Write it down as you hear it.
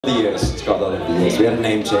The years. It's got over the years. We had a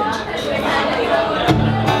name change.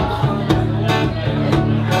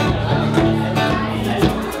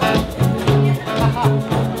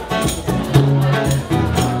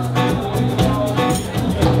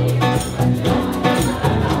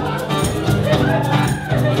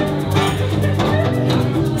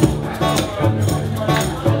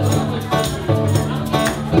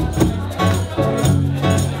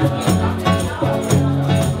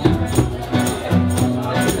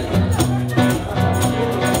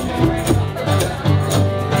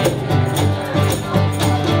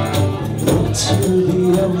 To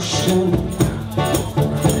the ocean,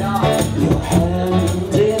 your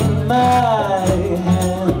hand in my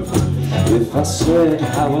hand. If I said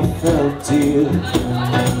how I felt, dear,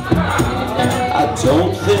 I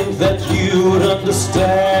don't think that you'd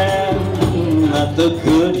understand that the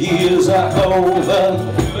good years are over.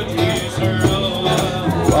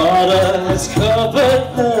 Water has covered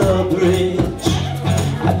the bridge.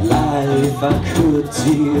 I'd lie if I could,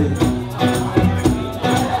 dear.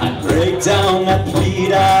 Break down, I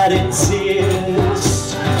plead out in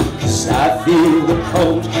tears, 'cause I feel the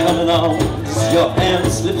cold coming on as your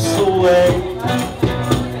hand slips away.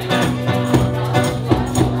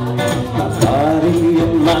 My body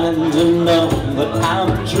and mind are numb, but I'm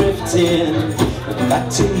drifting back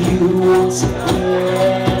to you once again.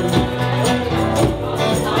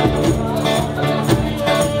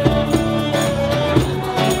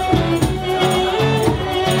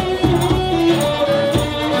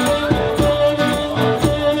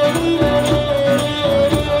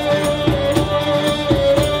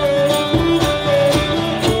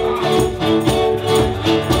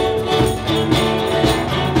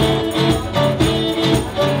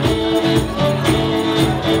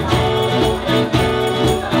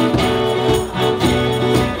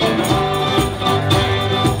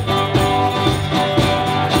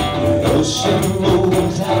 Ocean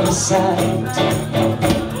moves out of sight.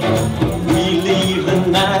 We leave the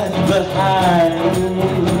night behind.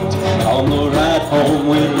 On the ride home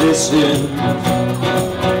we listen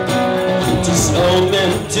to some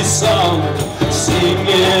empty song,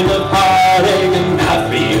 singing of heartache, and I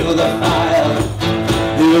feel the fire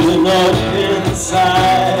building up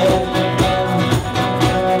inside.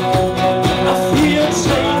 I feel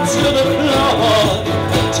chained to the floor,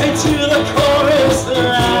 chained to the chorus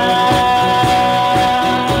line.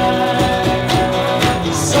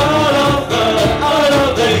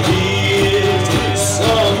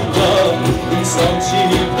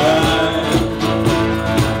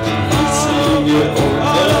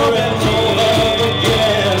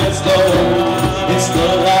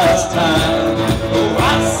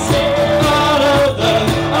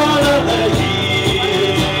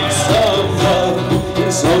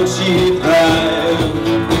 So cheap, right?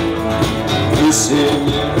 We sing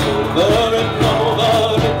it over.